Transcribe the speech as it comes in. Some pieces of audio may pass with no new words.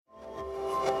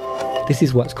This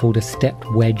is what's called a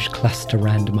stepped wedge cluster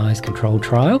randomised controlled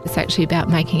trial. It's actually about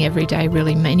making every day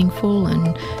really meaningful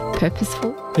and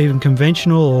purposeful. Even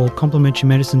conventional or complementary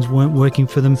medicines weren't working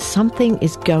for them. Something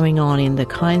is going on in the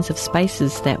kinds of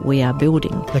spaces that we are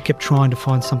building. They kept trying to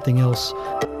find something else.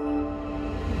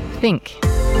 Think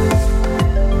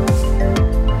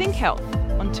Health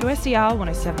on 2SER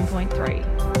 107.3.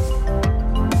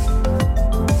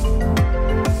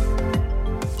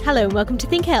 Hello and welcome to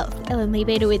Think Health. Ellen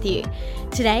Lee-Beater with you.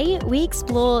 Today we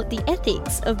explore the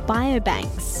ethics of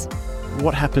biobanks.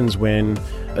 What happens when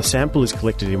a sample is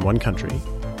collected in one country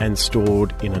and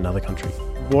stored in another country?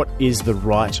 What is the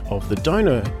right of the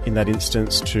donor in that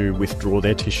instance to withdraw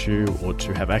their tissue or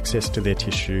to have access to their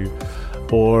tissue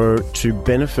or to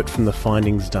benefit from the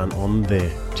findings done on their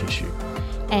tissue?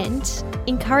 And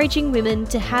encouraging women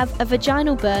to have a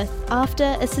vaginal birth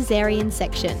after a caesarean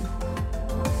section.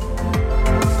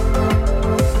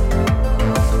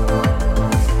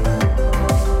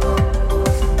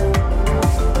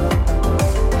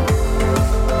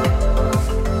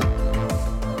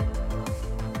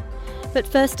 But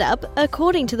first up,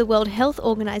 according to the World Health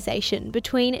Organization,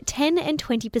 between 10 and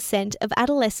 20% of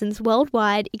adolescents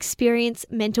worldwide experience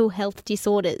mental health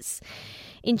disorders.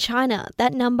 In China,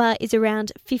 that number is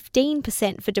around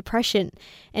 15% for depression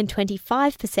and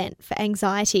 25% for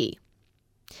anxiety.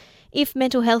 If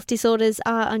mental health disorders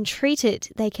are untreated,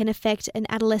 they can affect an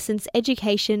adolescent's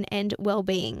education and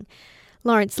well-being.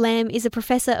 Lawrence Lamb is a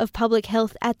professor of public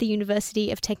health at the University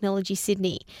of Technology,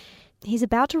 Sydney. He's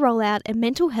about to roll out a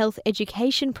mental health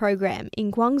education program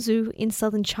in Guangzhou in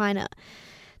southern China.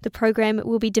 The program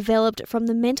will be developed from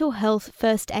the Mental Health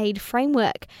First Aid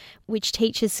Framework, which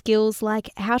teaches skills like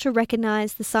how to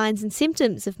recognise the signs and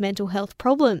symptoms of mental health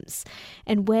problems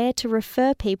and where to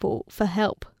refer people for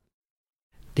help.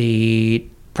 The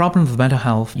problem of mental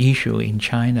health issue in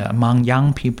China among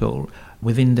young people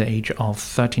within the age of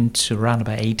 13 to around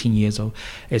about 18 years old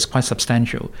is quite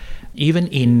substantial. Even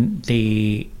in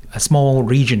a small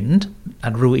region,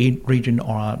 a rural region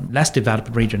or a less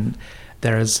developed region,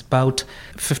 there is about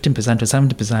 15% to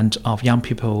 70% of young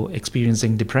people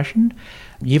experiencing depression,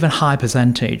 even high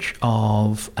percentage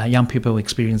of young people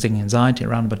experiencing anxiety,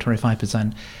 around about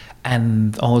 25%,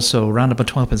 and also around about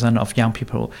 12% of young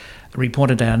people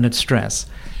reported they are under stress.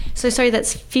 So sorry,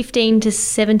 that's 15 to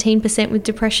 17% with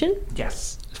depression?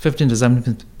 Yes, 15 to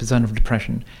 17% of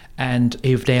depression. And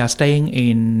if they are staying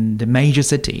in the major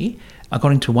city,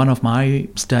 according to one of my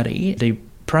study, the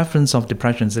prevalence of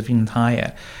depression is even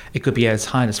higher. It could be as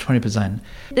high as 20%.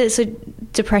 So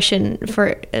depression,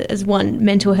 as one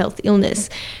mental health illness,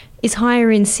 is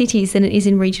higher in cities than it is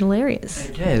in regional areas?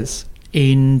 It is.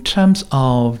 In terms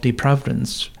of the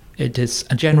prevalence, it is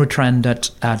a general trend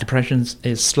that depression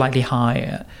is slightly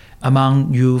higher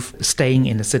among youth staying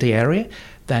in the city area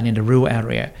than in the rural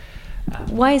area.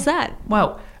 Why is that?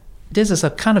 Well, this is a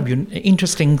kind of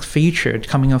interesting feature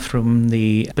coming up from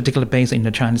the particular base in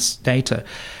the Chinese data,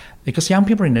 because young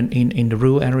people in the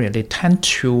rural area, they tend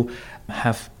to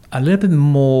have a little bit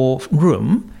more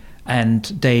room and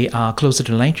they are closer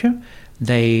to nature.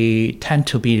 They tend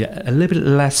to be a little bit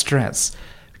less stressed,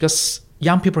 because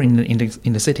young people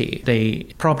in the city, they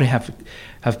probably have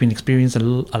been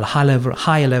experiencing a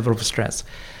higher level of stress.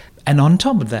 And on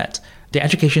top of that, the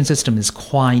education system is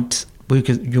quite,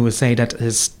 you would say that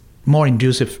is more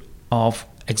inducive of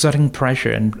exerting pressure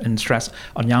and stress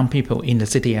on young people in the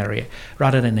city area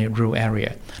rather than the rural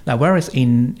area. Now, whereas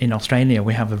in Australia,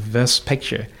 we have a reverse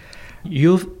picture.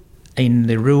 Youth in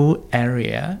the rural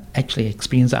area actually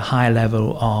experience a higher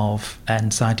level of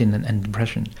anxiety and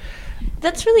depression.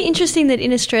 That's really interesting that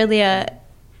in Australia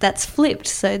that's flipped,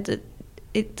 so that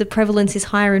the prevalence is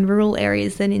higher in rural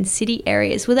areas than in city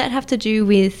areas. Would that have to do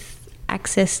with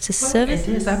access to services?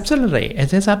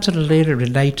 It is absolutely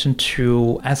related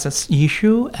to access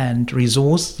issue and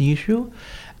resource issue.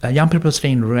 Young people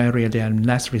staying in rural area, they are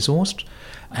less resourced,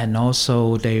 and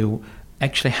also they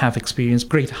actually have experienced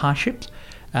great hardships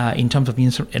in terms of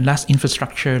less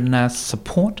infrastructure, less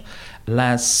support,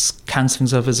 less counseling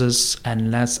services, and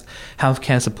less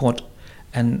healthcare support,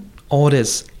 and all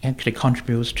this actually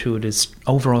contributes to this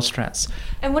overall stress.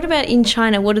 And what about in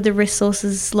China? What are the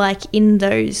resources like in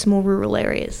those more rural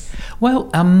areas? Well,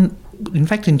 in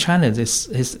fact, in China,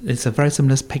 it's a very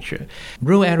similar picture.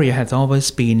 Rural area has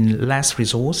always been less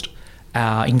resourced,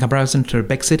 in comparison to a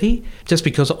big city, just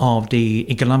because of the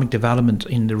economic development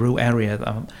in the rural area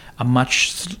are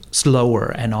much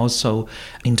slower, and also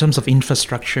in terms of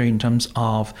infrastructure, in terms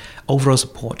of overall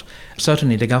support.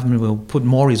 Certainly the government will put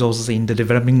more resources in the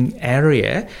developing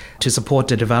area to support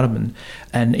the development.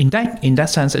 And in that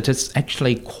sense, it is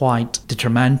actually quite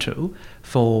detrimental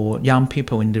for young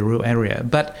people in the rural area.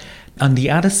 But on the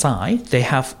other side, they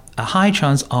have a high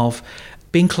chance of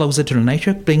being closer to the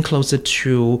nature, being closer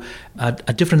to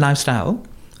a different lifestyle.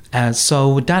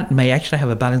 So that may actually have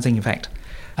a balancing effect.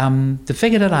 The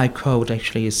figure that I quote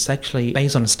is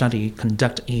based on a study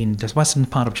conducted in the western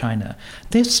part of China.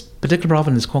 This particular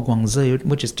province is called Guangxi,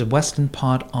 which is the western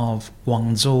part of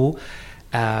Guangzhou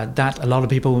that a lot of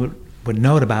people would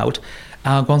know about.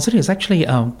 Guangxi is actually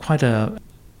quite a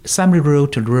semi-rural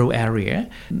to rural area,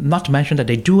 not to mention that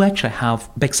they do actually have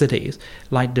big cities,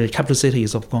 like the capital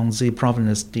cities of Guangxi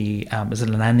province is the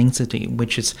Nanning city,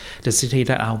 which is the city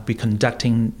that I'll be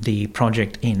conducting the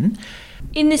project in.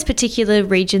 In this particular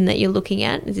region that you're looking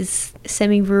at, this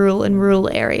semi-rural and rural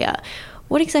area,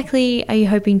 what exactly are you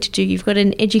hoping to do? You've got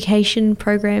an education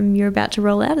program you're about to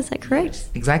roll out, is that correct?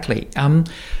 Exactly.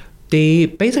 The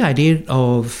basic idea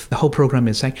of the whole program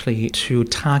is actually to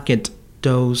target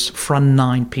those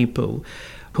frontline people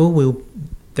who will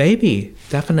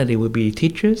definitely will be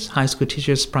teachers, high school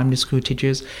teachers, primary school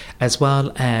teachers, as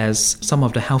well as some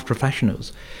of the health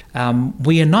professionals.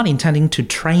 We are not intending to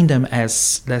train them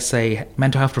as, let's say,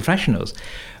 mental health professionals,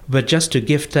 but just to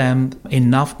give them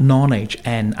enough knowledge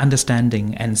and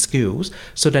understanding and skills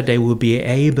so that they will be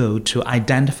able to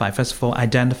identify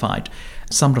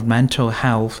some of the mental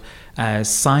health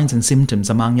signs and symptoms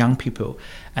among young people.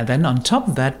 And then on top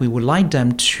of that, we would like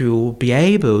them to be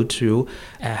able to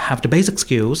have the basic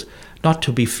skills, not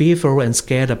to be fearful and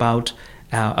scared about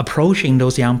approaching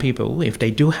those young people if they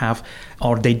do have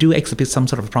or they do exhibit some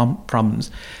sort of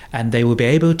problems. And they will be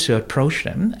able to approach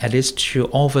them, at least to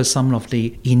offer some of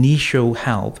the initial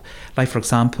help, like, for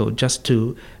example, just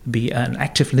to be an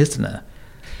active listener.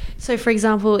 So, for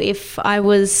example, if I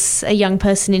was a young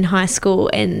person in high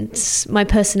school and my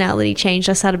personality changed,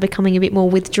 I started becoming a bit more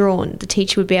withdrawn, the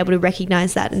teacher would be able to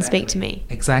recognise that and speak to me.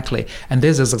 Exactly. And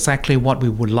this is exactly what we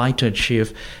would like to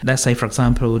achieve. Let's say, for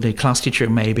example, the class teacher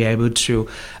may be able to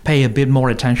pay a bit more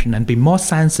attention and be more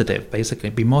sensitive,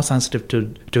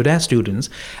 to their students,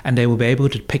 and they will be able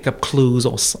to pick up clues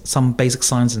or some basic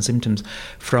signs and symptoms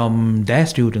from their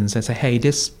students and say, hey,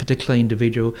 this particular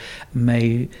individual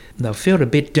may feel a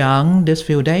bit down this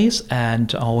few days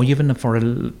or even for a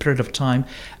period of time,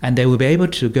 and they will be able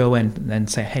to go and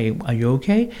say, hey, are you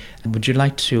okay? Would you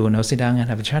like to sit down and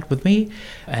have a chat with me?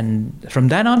 And from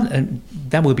then on,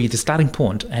 that will be the starting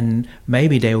point, and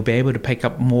maybe they will be able to pick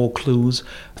up more clues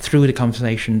through the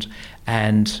conversations,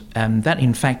 and that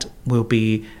in fact will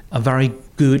be a very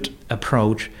good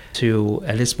approach to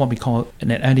at least what we call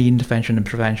an early intervention and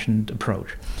prevention approach.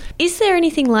 Is there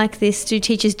anything like this? Do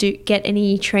teachers get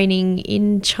any training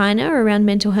in China around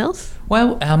mental health?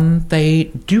 Well, they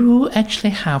do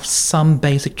actually have some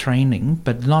basic training,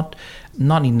 but not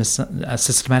in a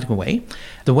systematic way.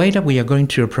 The way that we are going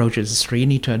to approach it is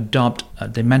really to adopt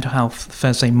the mental health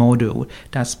first aid model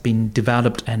that's been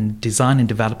developed and designed and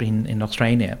developed in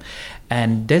Australia.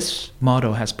 And this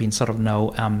model has been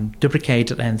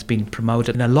duplicated and it's been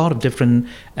promoted in a lot of different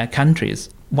countries.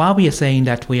 While we are saying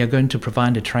that we are going to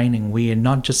provide the training, we are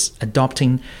not just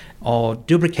adopting or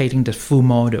duplicating the full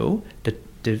model,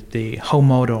 the whole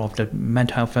model of the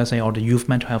mental health first aid or the youth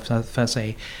mental health first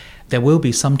aid. There will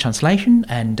be some translation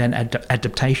and then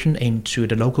adaptation into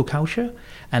the local culture.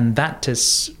 And that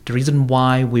is the reason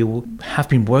why we have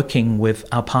been working with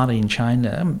our partner in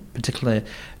China, particularly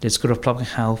the School of Public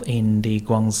Health in the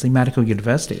Guangxi Medical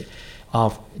University,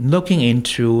 of looking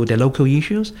into the local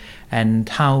issues and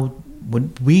how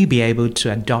would we be able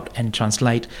to adopt and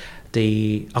translate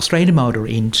the Australian model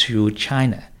into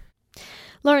China.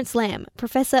 Lawrence Lamb,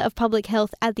 Professor of Public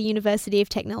Health at the University of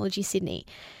Technology, Sydney.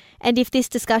 And if this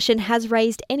discussion has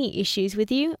raised any issues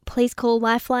with you, please call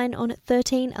Lifeline on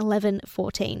 13 11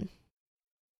 14.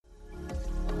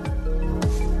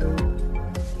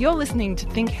 You're listening to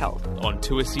Think Health on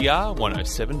 2SER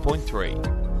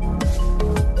 107.3.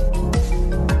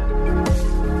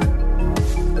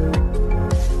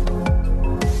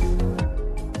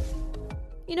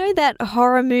 You know that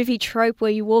horror movie trope where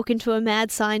you walk into a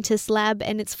mad scientist's lab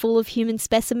and it's full of human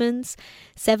specimens,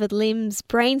 severed limbs,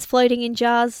 brains floating in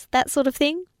jars, that sort of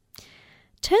thing?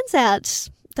 Turns out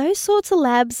those sorts of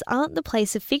labs aren't the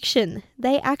place of fiction.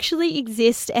 They actually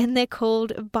exist and they're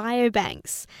called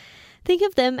biobanks. Think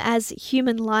of them as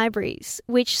human libraries,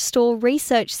 which store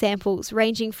research samples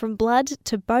ranging from blood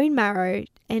to bone marrow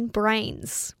and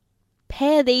brains.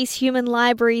 Pair these human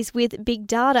libraries with big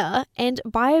data, and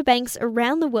biobanks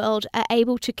around the world are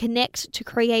able to connect to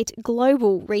create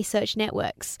global research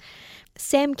networks.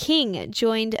 Sam King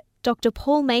joined Dr.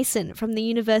 Paul Mason from the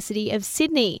University of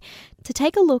Sydney to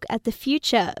take a look at the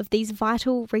future of these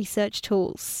vital research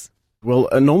tools. Well,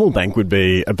 a normal bank would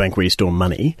be a bank where you store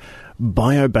money.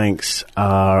 Biobanks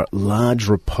are large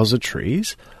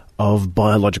repositories of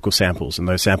biological samples, and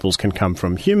those samples can come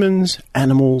from humans,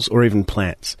 animals, or even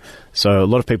plants. So a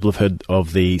lot of people have heard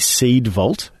of the seed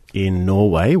vault in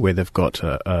Norway, where they've got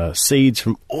seeds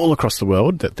from all across the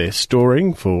world that they're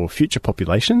storing for future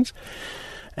populations.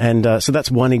 And so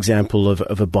that's one example of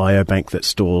a biobank that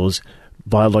stores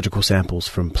biological samples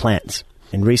from plants.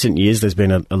 In recent years, there's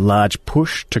been a large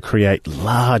push to create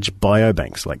large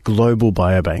biobanks, like global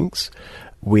biobanks,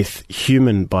 with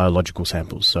human biological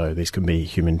samples. So these can be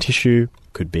human tissue,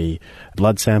 could be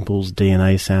blood samples,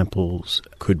 DNA samples,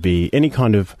 could be any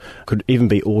kind of, could even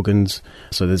be organs.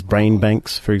 So there's brain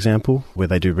banks, for example, where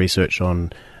they do research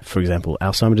on, for example,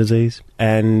 Alzheimer's disease.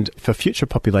 And for future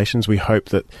populations, we hope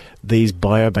that these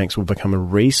biobanks will become a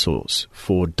resource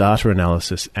for data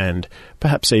analysis and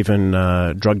perhaps even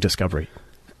drug discovery.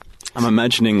 I'm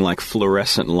imagining like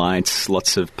fluorescent lights,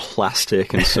 lots of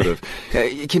plastic and sort of...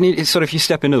 Can you sort of, if you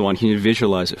step into one, can you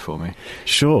visualize it for me?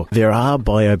 Sure. There are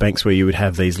biobanks where you would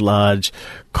have these large,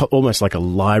 almost like a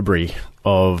library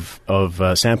of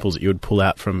samples that you would pull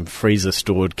out from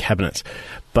freezer-stored cabinets.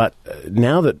 But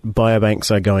now that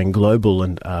biobanks are going global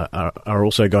and are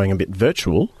also going a bit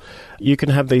virtual, you can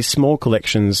have these small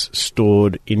collections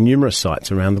stored in numerous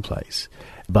sites around the place,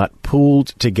 but pooled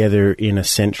together in a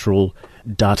central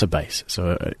database,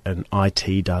 so an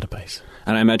IT database.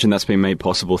 And I imagine that's been made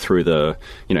possible through the,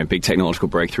 big technological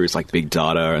breakthroughs like big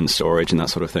data and storage and that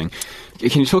sort of thing.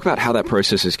 Can you talk about how that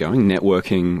process is going,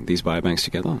 networking these biobanks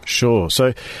together? Sure.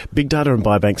 So big data and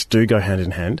biobanks do go hand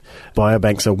in hand.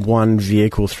 Biobanks are one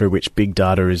vehicle through which big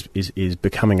data is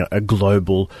becoming a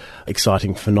global,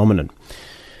 exciting phenomenon.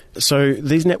 So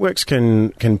these networks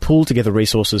can pull together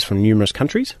resources from numerous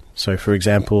countries. So, for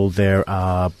example, there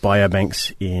are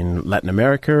biobanks in Latin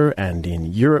America and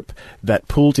in Europe that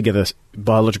pull together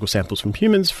biological samples from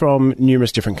humans from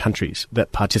numerous different countries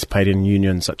that participate in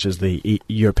unions such as the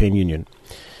European Union.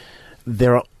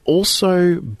 There are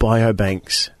also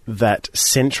biobanks that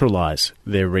centralise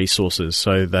their resources.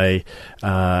 So they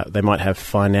might have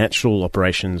financial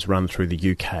operations run through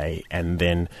the UK and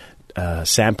then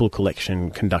sample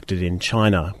collection conducted in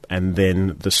China, and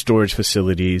then the storage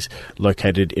facilities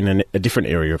located in a different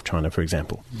area of China, for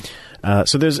example.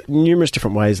 So there's numerous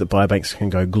different ways that biobanks can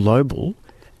go global,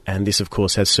 and this, of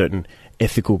course, has certain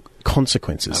ethical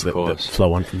consequences that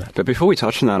flow on from that. But before we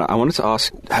touch on that, I wanted to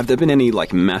ask, have there been any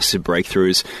massive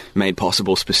breakthroughs made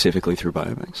possible specifically through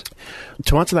biobanks?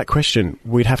 To answer that question,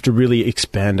 we'd have to really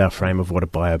expand our frame of what a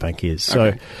biobank is.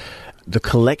 So the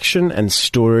collection and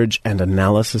storage and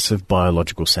analysis of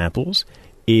biological samples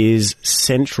is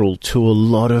central to a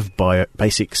lot of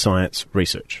basic science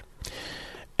research.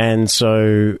 And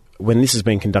so when this has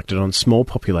been conducted on small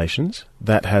populations,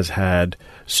 that has had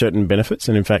certain benefits.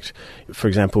 And in fact, for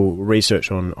example,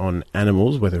 research on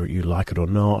animals, whether you like it or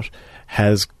not,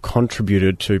 has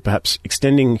contributed to perhaps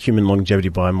extending human longevity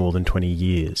by more than 20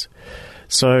 years.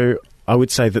 So I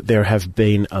would say that there have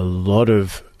been a lot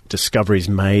of discoveries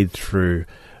made through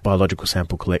biological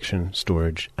sample collection,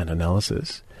 storage and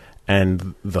analysis.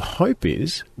 And the hope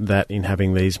is that in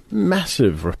having these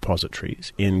massive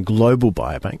repositories in global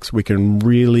biobanks, we can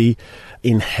really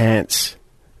enhance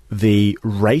the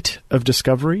rate of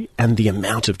discovery and the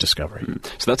amount of discovery.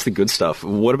 So that's the good stuff.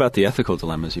 What about the ethical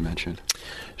dilemmas you mentioned?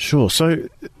 Sure. So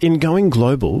in going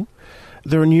global,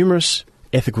 there are numerous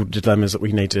ethical dilemmas that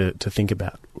we need to think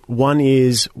about. One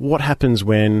is, what happens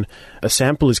when a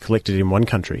sample is collected in one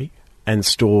country and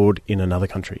stored in another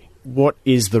country? What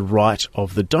is the right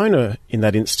of the donor in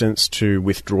that instance to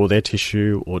withdraw their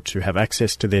tissue or to have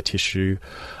access to their tissue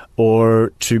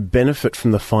or to benefit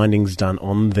from the findings done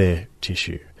on their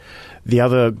tissue? The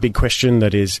other big question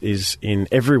that is in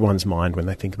everyone's mind when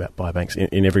they think about biobanks,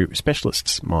 in every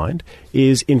specialist's mind,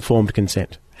 is informed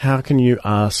consent. How can you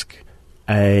ask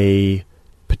a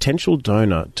potential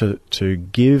donor to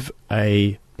give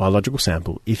a biological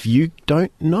sample if you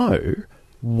don't know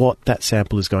what that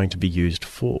sample is going to be used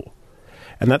for?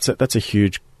 And that's a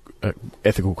huge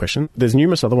ethical question. There's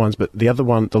numerous other ones, but the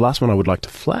last one I would like to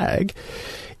flag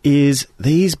is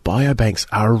these biobanks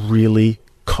are really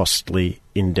costly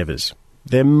endeavours.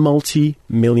 They're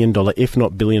multi-million-dollar, if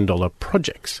not billion-dollar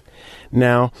projects.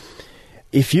 Now,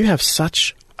 if you have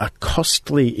such a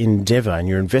costly endeavour and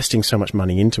you're investing so much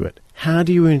money into it, how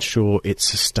do you ensure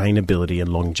its sustainability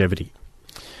and longevity?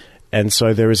 And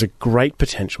so there is a great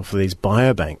potential for these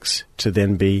biobanks to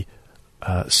then be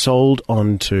sold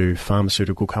on to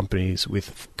pharmaceutical companies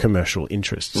with commercial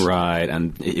interests. Right,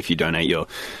 and if you donate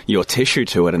your tissue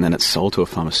to it and then it's sold to a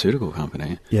pharmaceutical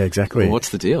company. Yeah, exactly. Well, what's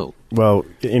the deal? Well,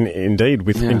 indeed,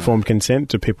 with informed consent,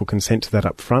 do people consent to that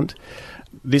up front?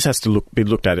 This has to be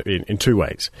looked at in two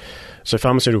ways. So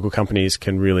pharmaceutical companies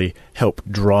can really help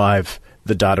drive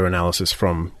the data analysis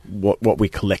from what we're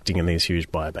collecting in these huge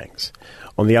biobanks.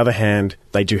 On the other hand,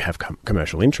 they do have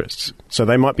commercial interests. So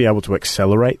they might be able to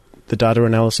accelerate the data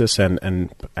analysis and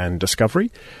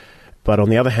discovery. But on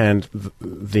the other hand,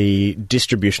 the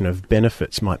distribution of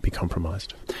benefits might be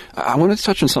compromised. I wanted to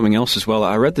touch on something else as well.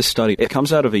 I read this study. It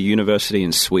comes out of a university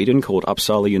in Sweden called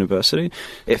Uppsala University.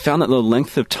 It found that the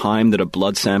length of time that a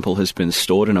blood sample has been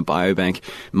stored in a biobank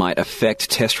might affect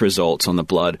test results on the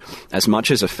blood as much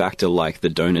as a factor like the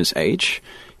donor's age.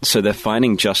 So they're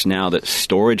finding just now that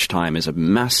storage time is a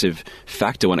massive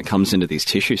factor when it comes into these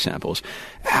tissue samples.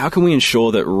 How can we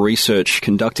ensure that research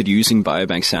conducted using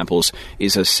biobank samples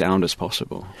is as sound as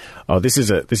possible? Oh, this is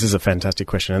a fantastic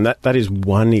question, and that is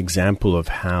one example of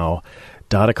how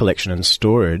data collection and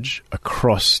storage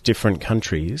across different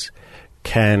countries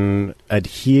can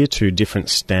adhere to different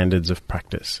standards of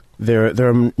practice. There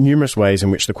are numerous ways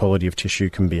in which the quality of tissue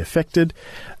can be affected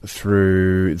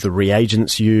through the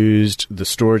reagents used, the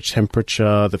storage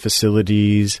temperature, the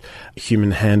facilities,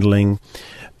 human handling,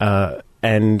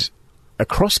 and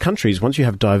across countries, once you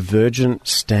have divergent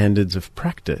standards of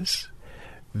practice,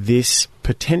 this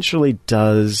potentially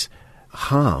does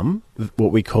harm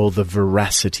what we call the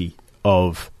veracity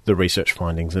of the research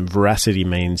findings. And veracity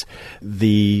means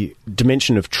the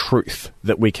dimension of truth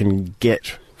that we can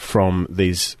get from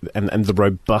these and the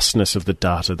robustness of the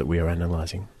data that we are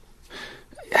analysing.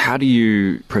 How do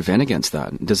you prevent against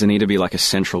that? Does there need to be like a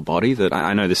central body that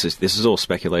I know this is all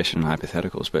speculation and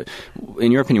hypotheticals, but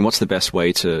in your opinion, what's the best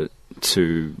way to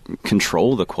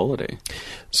control the quality?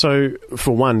 So,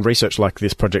 for one, research like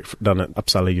this project done at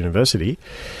Uppsala University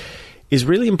is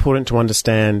really important to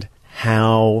understand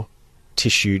how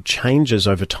tissue changes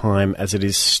over time as it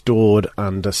is stored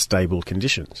under stable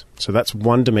conditions. So that's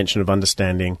one dimension of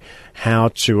understanding how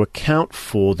to account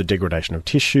for the degradation of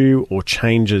tissue or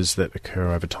changes that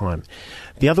occur over time.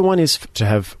 The other one is to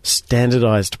have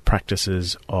standardized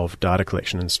practices of data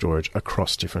collection and storage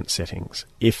across different settings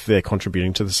if they're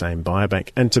contributing to the same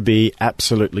biobank, and to be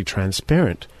absolutely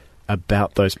transparent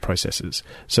about those processes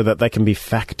so that they can be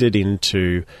factored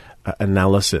into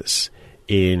analysis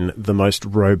in the most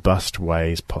robust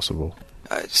ways possible.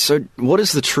 So what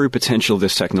is the true potential of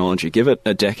this technology? Give it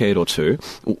a decade or two.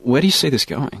 Where do you see this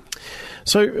going?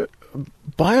 So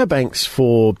biobanks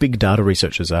for big data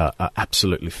researchers are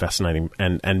absolutely fascinating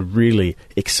and really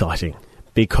exciting,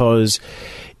 because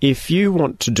if you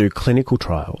want to do clinical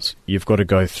trials, you've got to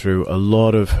go through a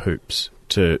lot of hoops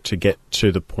to get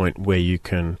to the point where you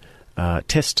can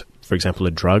test, for example,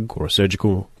 a drug or a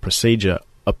surgical procedure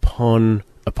upon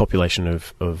a population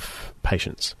of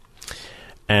patients.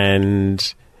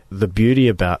 And the beauty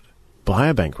about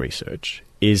biobank research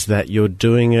is that you're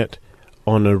doing it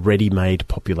on a ready-made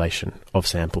population of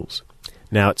samples.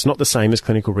 Now, it's not the same as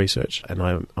clinical research,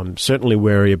 and I'm certainly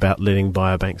wary about letting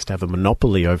biobanks to have a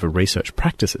monopoly over research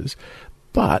practices,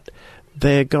 but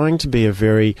they're going to be a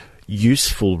very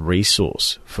useful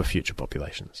resource for future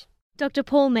populations. Dr.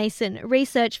 Paul Mason,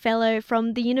 Research Fellow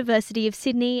from the University of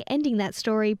Sydney, ending that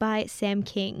story by Sam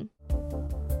King.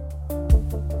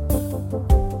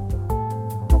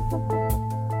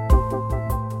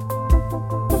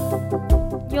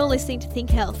 You're listening to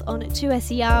Think Health on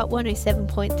 2SER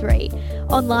 107.3,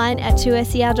 online at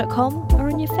 2ser.com or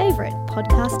on your favourite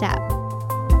podcast app.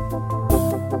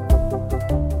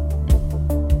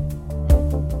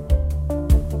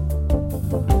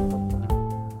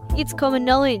 It's common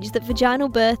knowledge that vaginal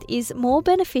birth is more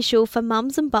beneficial for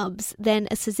mums and bubs than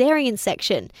a caesarean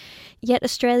section, yet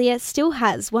Australia still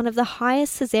has one of the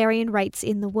highest caesarean rates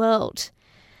in the world.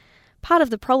 Part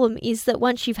of the problem is that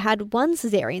once you've had one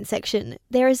caesarean section,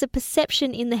 there is a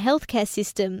perception in the healthcare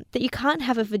system that you can't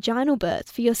have a vaginal birth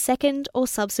for your second or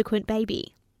subsequent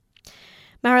baby.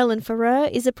 Marilyn Ferrer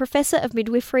is a professor of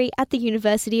midwifery at the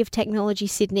University of Technology,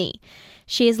 Sydney.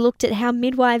 She has looked at how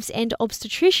midwives and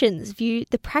obstetricians view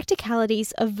the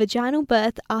practicalities of vaginal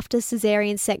birth after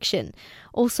caesarean section,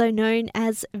 also known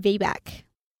as VBAC.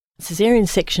 Caesarean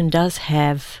section does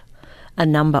have a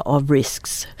number of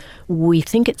risks. We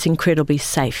think it's incredibly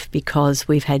safe because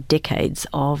we've had decades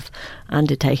of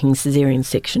undertaking caesarean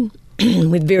section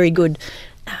with very good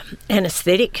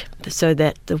anaesthetic so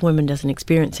that the woman doesn't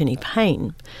experience any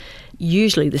pain.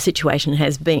 usually the situation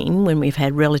has been, when we've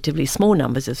had relatively small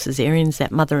numbers of caesareans,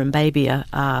 that mother and baby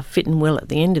are fit and well at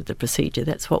the end of the procedure.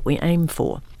 That's what we aim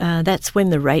for. That's when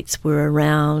the rates were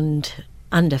around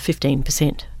under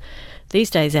 15%. These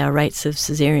days our rates of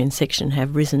caesarean section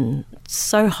have risen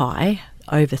so high,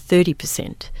 over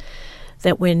 30%,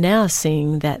 that we're now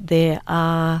seeing that there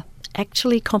are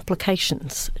actually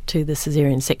complications to the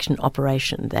caesarean section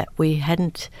operation that we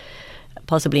hadn't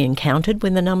possibly encountered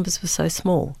when the numbers were so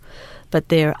small. But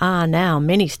there are now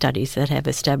many studies that have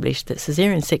established that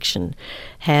caesarean section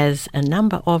has a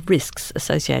number of risks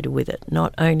associated with it,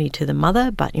 not only to the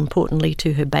mother but importantly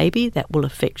to her baby, that will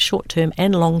affect short-term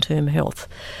and long-term health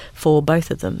for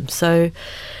both of them. So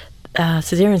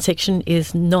caesarean section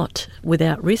is not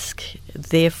without risk.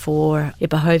 Therefore, it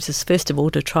behoves us first of all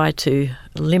to try to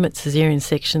limit caesarean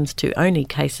sections to only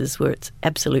cases where it's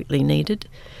absolutely needed.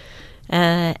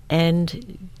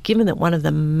 And given that one of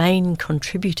the main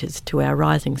contributors to our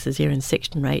rising caesarean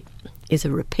section rate is a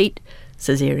repeat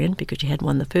caesarean, because you had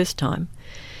one the first time,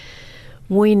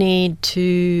 we need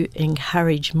to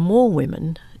encourage more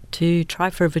women to try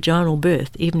for a vaginal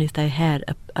birth, even if they had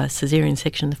a caesarean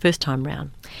section the first time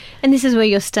round. And this is where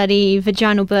your study,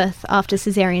 vaginal birth after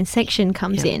caesarean section,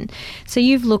 comes in. So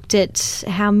you've looked at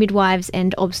how midwives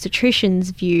and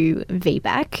obstetricians view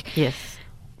VBAC. Yes.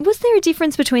 Was there a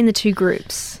difference between the two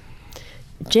groups?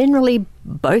 Generally,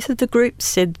 both of the groups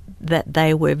said that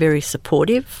they were very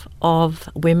supportive of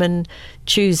women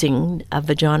choosing a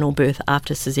vaginal birth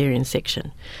after caesarean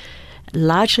section.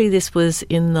 Largely this was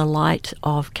in the light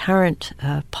of current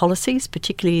policies,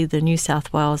 particularly the New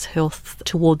South Wales Health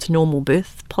Towards Normal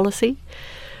Birth policy,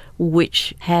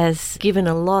 which has given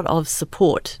a lot of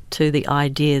support to the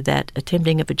idea that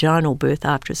attempting a vaginal birth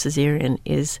after a caesarean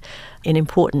is an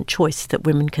important choice that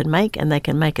women can make, and they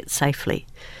can make it safely.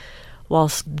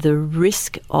 Whilst the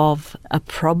risk of a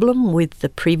problem with the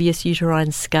previous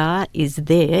uterine scar is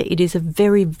there, it is a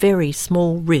very, very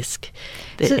small risk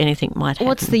that anything might happen.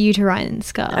 What's the uterine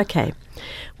scar? Okay.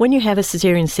 When you have a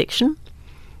caesarean section,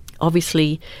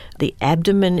 obviously the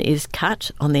abdomen is cut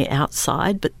on the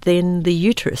outside, but then the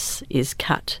uterus is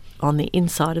cut on the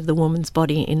inside of the woman's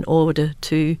body in order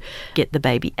to get the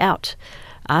baby out.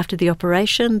 After the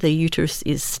operation, the uterus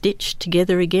is stitched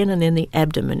together again, and then the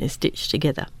abdomen is stitched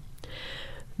together.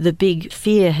 The big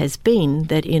fear has been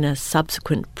that in a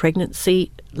subsequent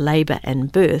pregnancy, labour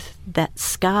and birth, that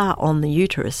scar on the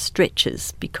uterus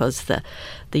stretches because the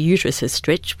uterus is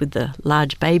stretched with the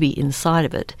large baby inside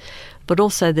of it, but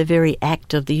also the very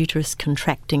act of the uterus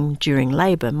contracting during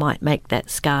labour might make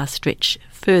that scar stretch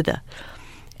further.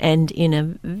 And in a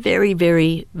very,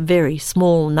 very, very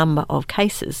small number of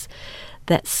cases,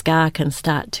 that scar can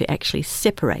start to actually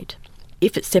separate.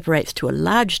 If it separates to a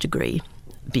large degree,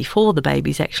 before the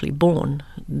baby's actually born,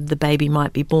 the baby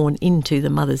might be born into the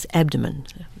mother's abdomen.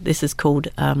 This is called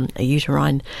a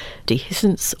uterine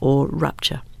dehiscence or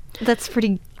rupture. That's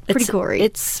pretty gory.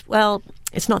 It's not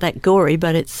that gory,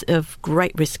 but it's of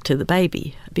great risk to the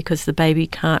baby because the baby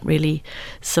can't really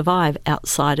survive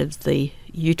outside of the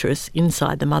uterus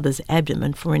inside the mother's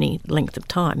abdomen for any length of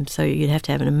time. So you'd have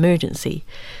to have an emergency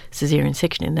caesarean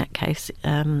section in that case,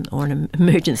 or an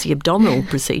emergency abdominal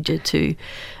procedure to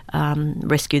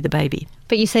rescue the baby.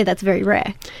 But you say that's very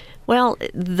rare. Well,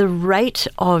 the rate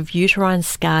of uterine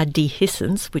scar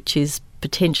dehiscence, which is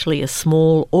potentially a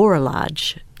small or a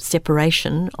large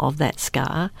separation of that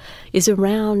scar, is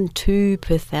around 2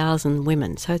 per 1,000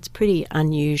 women. So it's pretty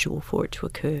unusual for it to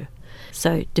occur.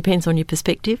 So it depends on your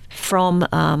perspective. From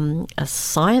a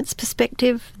science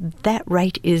perspective, that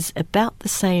rate is about the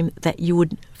same that you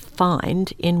would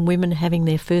find in women having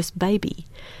their first baby.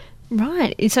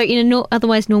 Right. So in an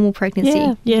otherwise normal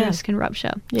pregnancy, uterus can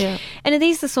rupture. Yeah. And are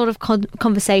these the sort of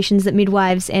conversations that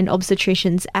midwives and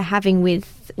obstetricians are having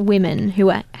with women who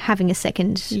are having a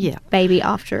second baby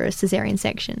after a caesarean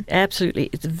section? Absolutely.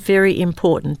 It's very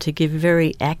important to give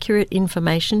very accurate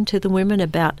information to the women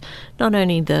about not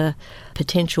only the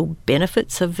potential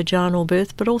benefits of vaginal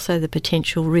birth, but also the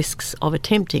potential risks of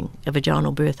attempting a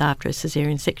vaginal birth after a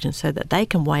caesarean section so that they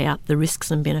can weigh up the risks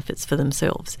and benefits for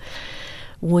themselves.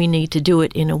 We need to do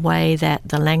it in a way that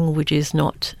the language is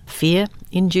not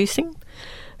fear-inducing.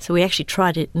 So we actually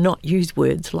try to not use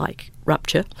words like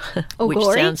rupture, which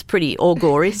sounds pretty, or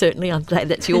gory, certainly. I'm glad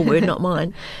that's your word, not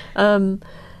mine.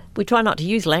 We try not to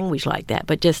use language like that,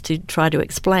 but just to try to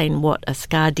explain what a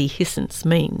scar dehiscence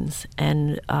means.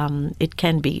 And it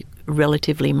can be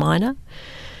relatively minor.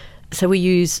 So we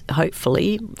use,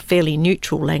 hopefully, fairly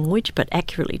neutral language, but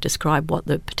accurately describe what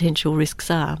the potential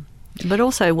risks are, but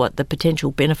also what the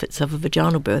potential benefits of a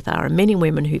vaginal birth are. And many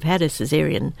women who've had a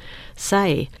caesarean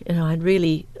say, I'd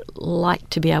really like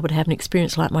to be able to have an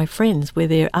experience like my friends where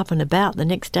they're up and about the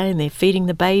next day and they're feeding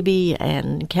the baby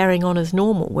and carrying on as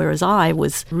normal, whereas I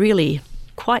was really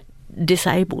quite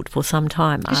disabled for some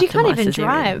time. Because you can't even cesarean.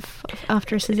 drive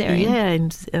after a cesarean. Yeah,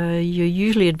 and you're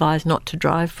usually advised not to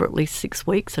drive for at least 6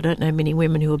 weeks. I don't know many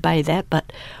women who obey that,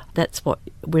 but that's what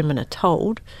women are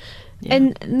told. Yeah.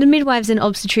 And the midwives and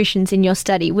obstetricians in your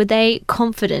study, were they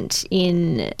confident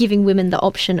in giving women the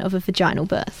option of a vaginal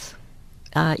birth?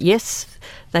 Yes,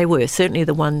 they were. Certainly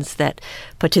the ones that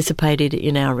participated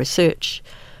in our research.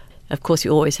 Of course,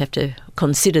 you always have to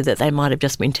consider that they might have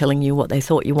just been telling you what they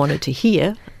thought you wanted to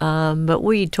hear. But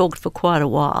we talked for quite a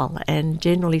while, and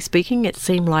generally speaking, it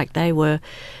seemed like they were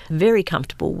very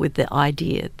comfortable with the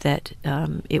idea that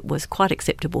it was quite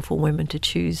acceptable for women to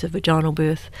choose a vaginal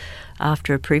birth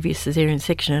after a previous caesarean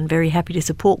section, and very happy to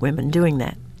support women doing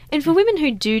that. And for women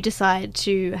who do decide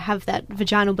to have that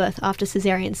vaginal birth after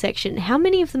caesarean section, how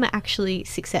many of them are actually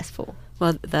successful?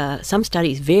 Well, some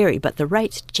studies vary, but the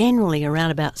rates generally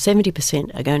around about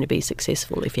 70% are going to be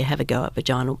successful if you have a go at a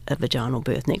vaginal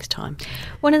birth next time.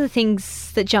 One of the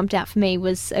things that jumped out for me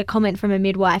was a comment from a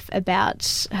midwife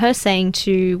about her saying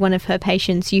to one of her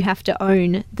patients, you have to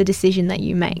own the decision that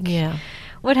you make. Yeah.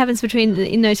 What happens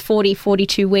in those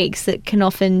 42 weeks that can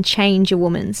often change a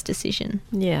woman's decision?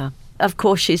 Yeah. Of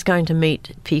course, she's going to meet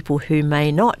people who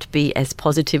may not be as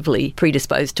positively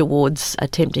predisposed towards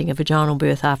attempting a vaginal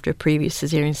birth after a previous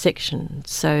caesarean section.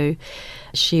 So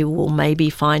she will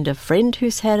maybe find a friend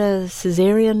who's had a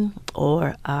caesarean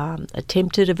or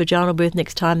attempted a vaginal birth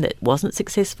next time that wasn't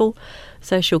successful.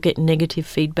 So she'll get negative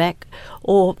feedback.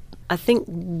 Or I think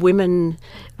women,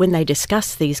 when they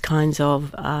discuss these kinds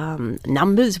of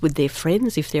numbers with their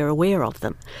friends, if they're aware of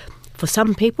them, for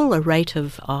some people, a rate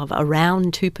of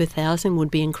around 2 per 1,000 would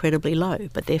be incredibly low,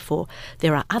 but therefore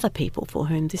there are other people for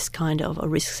whom this kind of a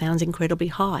risk sounds incredibly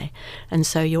high. And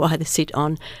so you either sit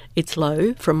on it's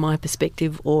low from my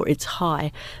perspective or it's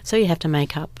high. So you have to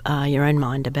make up your own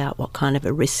mind about what kind of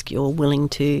a risk you're willing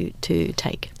to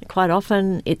take. Quite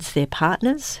often it's their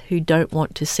partners who don't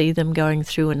want to see them going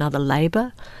through another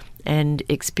labour and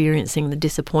experiencing the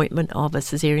disappointment of a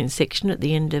caesarean section at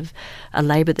the end of a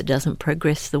labour that doesn't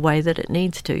progress the way that it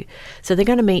needs to. So they're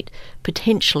going to meet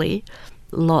potentially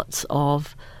lots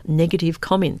of negative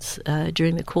comments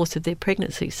during the course of their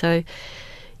pregnancy. So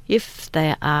if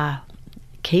they are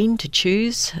keen to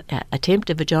attempt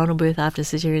a vaginal birth after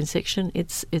caesarean section,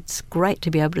 it's great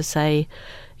to be able to say,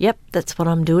 yep, that's what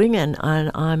I'm doing and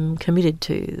I'm committed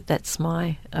to. That's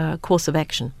my course of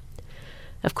action.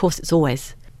 Of course, it's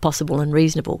always possible and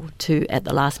reasonable to, at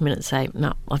the last minute, say,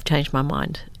 no, I've changed my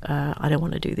mind. I don't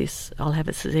want to do this. I'll have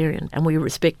a caesarean. And we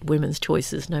respect women's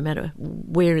choices no matter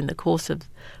where in the course of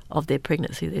their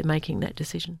pregnancy they're making that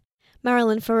decision.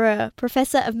 Marilyn Ferrer,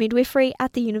 Professor of Midwifery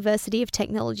at the University of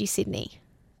Technology, Sydney.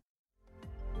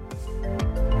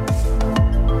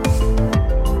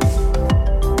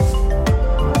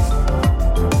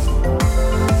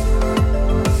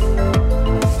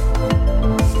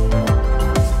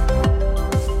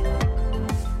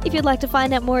 If you'd like to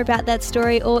find out more about that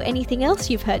story or anything else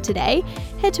you've heard today,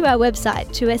 head to our website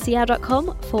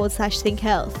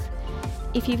 2ser.com/thinkhealth.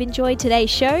 If you've enjoyed today's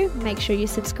show, make sure you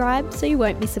subscribe so you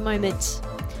won't miss a moment.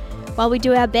 While we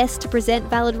do our best to present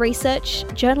valid research,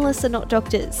 journalists are not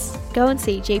doctors. Go and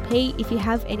see a GP if you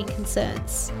have any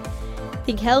concerns.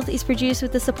 Think Health is produced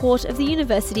with the support of the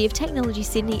University of Technology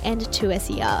Sydney and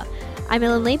 2SER. I'm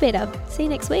Ellen Leabeater. See you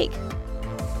next week.